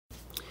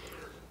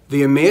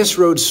The Emmaus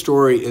Road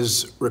story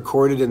is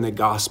recorded in the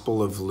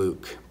Gospel of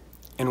Luke.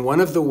 And one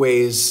of the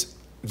ways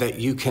that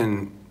you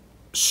can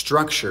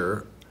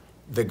structure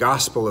the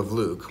Gospel of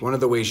Luke, one of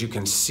the ways you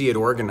can see it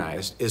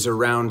organized, is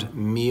around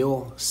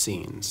meal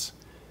scenes.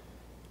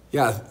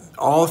 Yeah,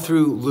 all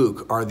through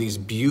Luke are these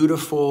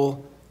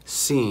beautiful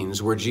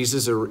scenes where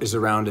Jesus is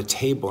around a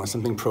table and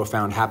something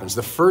profound happens.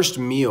 The first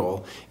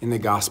meal in the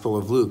Gospel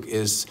of Luke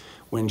is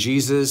when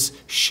Jesus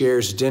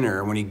shares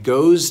dinner, when he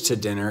goes to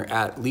dinner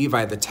at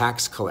Levi, the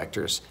tax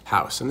collector's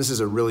house. And this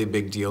is a really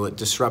big deal. It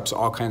disrupts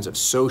all kinds of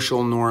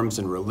social norms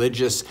and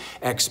religious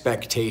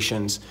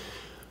expectations.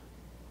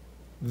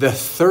 The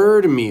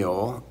third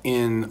meal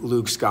in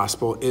Luke's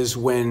gospel is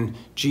when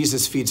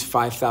Jesus feeds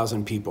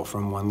 5,000 people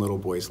from one little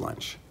boy's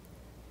lunch.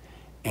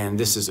 And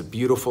this is a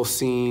beautiful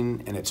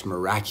scene, and it's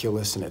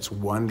miraculous, and it's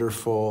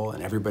wonderful,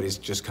 and everybody's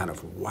just kind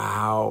of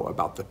wow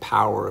about the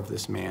power of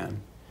this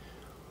man.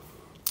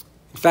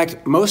 In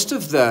fact, most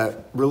of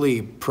the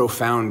really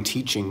profound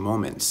teaching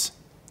moments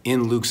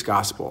in Luke's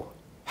gospel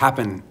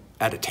happen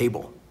at a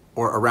table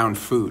or around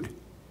food,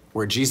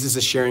 where Jesus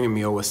is sharing a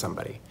meal with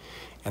somebody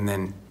and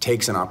then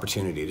takes an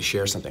opportunity to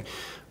share something.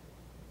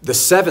 The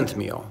seventh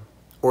meal,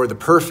 or the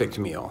perfect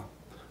meal,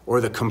 or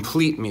the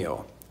complete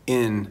meal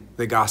in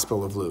the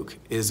Gospel of Luke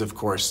is, of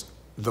course,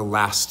 the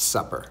Last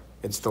Supper.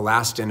 It's the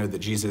last dinner that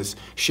Jesus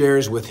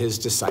shares with his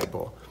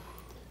disciple,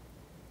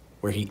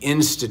 where he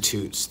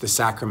institutes the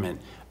sacrament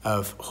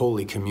of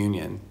Holy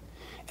Communion.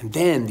 And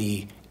then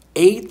the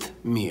eighth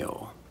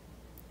meal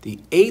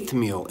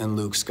in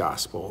Luke's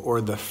Gospel,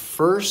 or the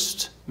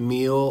first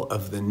meal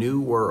of the New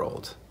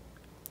World,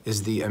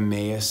 is the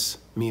Emmaus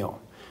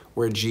meal,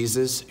 where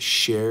Jesus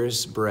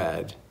shares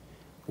bread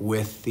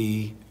with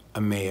the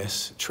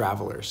Emmaus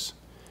travelers.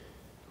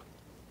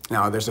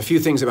 Now, there's a few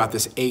things about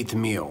this eighth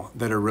meal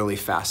that are really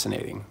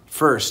fascinating.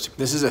 First,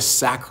 this is a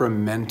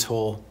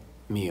sacramental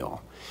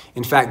meal.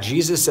 In fact,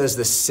 Jesus says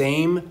the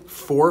same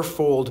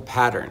fourfold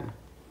pattern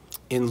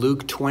in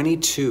Luke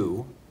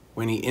 22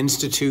 when he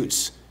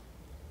institutes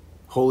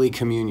Holy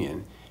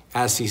Communion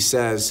as he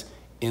says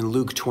in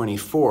Luke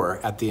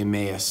 24 at the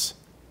Emmaus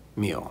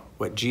meal.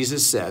 What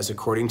Jesus says,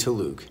 according to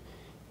Luke,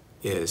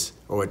 is,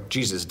 or what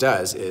Jesus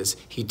does is,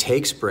 he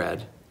takes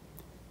bread,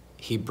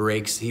 he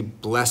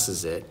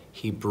blesses it,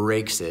 he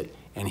breaks it,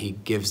 and he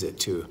gives it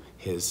to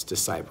his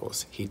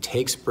disciples. He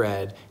takes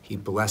bread, he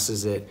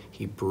blesses it,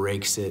 he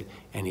breaks it,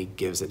 and he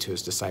gives it to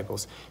his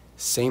disciples.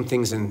 Same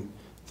things in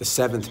the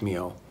seventh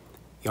meal.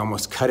 You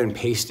almost cut and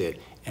paste it,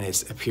 and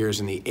it appears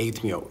in the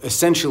eighth meal.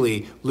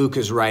 Essentially, Luke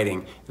is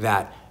writing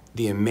that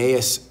the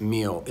Emmaus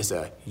meal is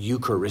a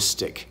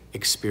Eucharistic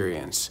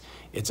experience.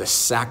 It's a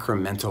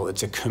sacramental,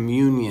 it's a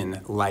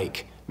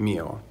communion-like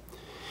meal.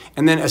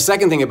 And then a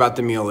second thing about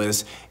the meal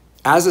is,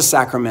 as a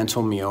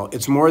sacramental meal,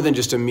 it's more than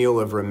just a meal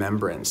of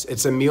remembrance.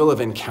 It's a meal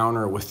of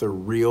encounter with the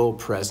real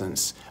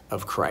presence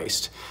of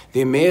Christ.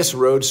 The Emmaus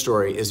Road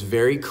story is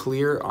very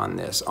clear on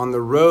this. On the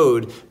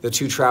road, the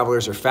two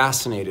travelers are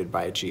fascinated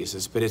by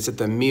Jesus, but it's at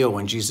the meal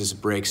when Jesus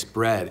breaks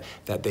bread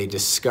that they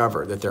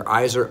discover, that their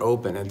eyes are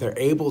open and they're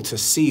able to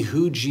see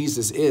who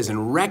Jesus is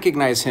and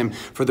recognize him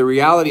for the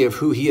reality of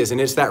who he is. And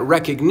it's that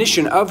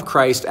recognition of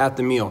Christ at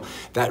the meal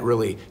that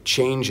really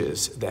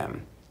changes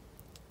them.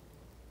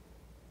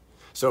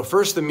 So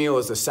first, the meal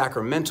is a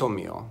sacramental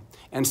meal.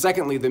 And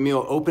secondly, the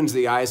meal opens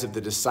the eyes of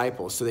the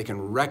disciples so they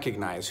can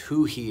recognize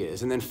who he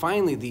is. And then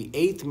finally, the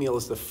eighth meal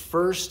is the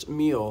first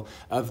meal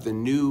of the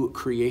new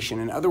creation.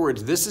 In other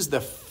words, this is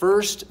the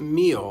first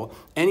meal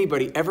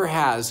anybody ever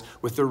has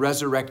with the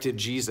resurrected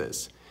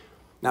Jesus.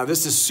 Now,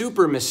 this is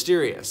super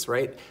mysterious,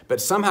 right?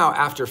 But somehow,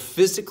 after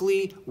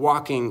physically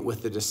walking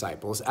with the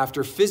disciples,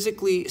 after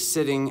physically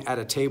sitting at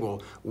a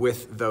table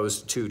with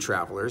those two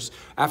travelers,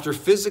 after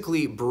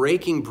physically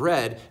breaking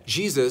bread,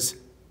 Jesus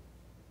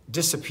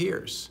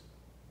disappears,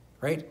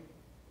 right?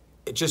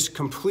 It just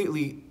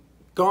completely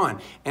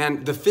gone.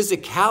 And the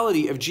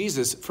physicality of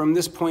Jesus from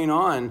this point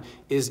on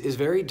is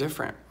very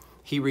different.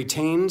 He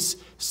retains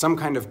some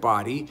kind of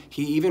body.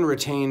 He even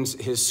retains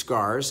his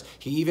scars.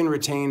 He even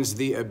retains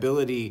the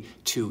ability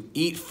to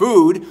eat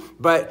food.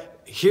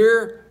 But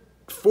here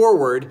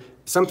forward,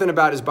 something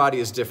about his body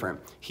is different.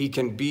 He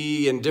can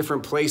be in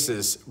different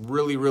places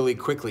really, really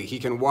quickly. He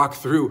can walk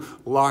through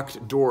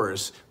locked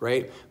doors,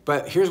 right?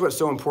 But here's what's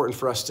so important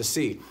for us to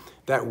see,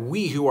 that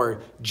we who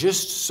are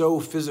just so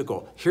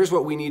physical, here's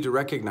what we need to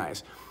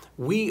recognize.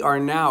 We are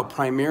now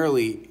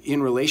primarily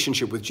in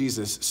relationship with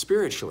Jesus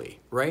spiritually,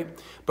 right?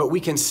 But we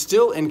can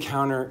still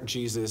encounter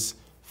Jesus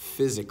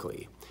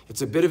physically.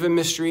 It's a bit of a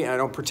mystery, and I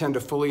don't pretend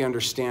to fully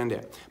understand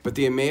it. But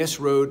the Emmaus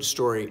Road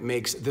story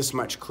makes this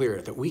much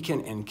clearer, that we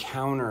can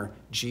encounter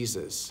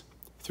Jesus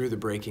through the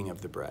breaking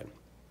of the bread.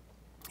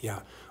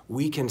 Yeah,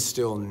 we can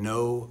still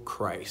know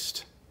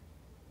Christ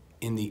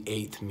in the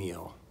eighth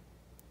meal.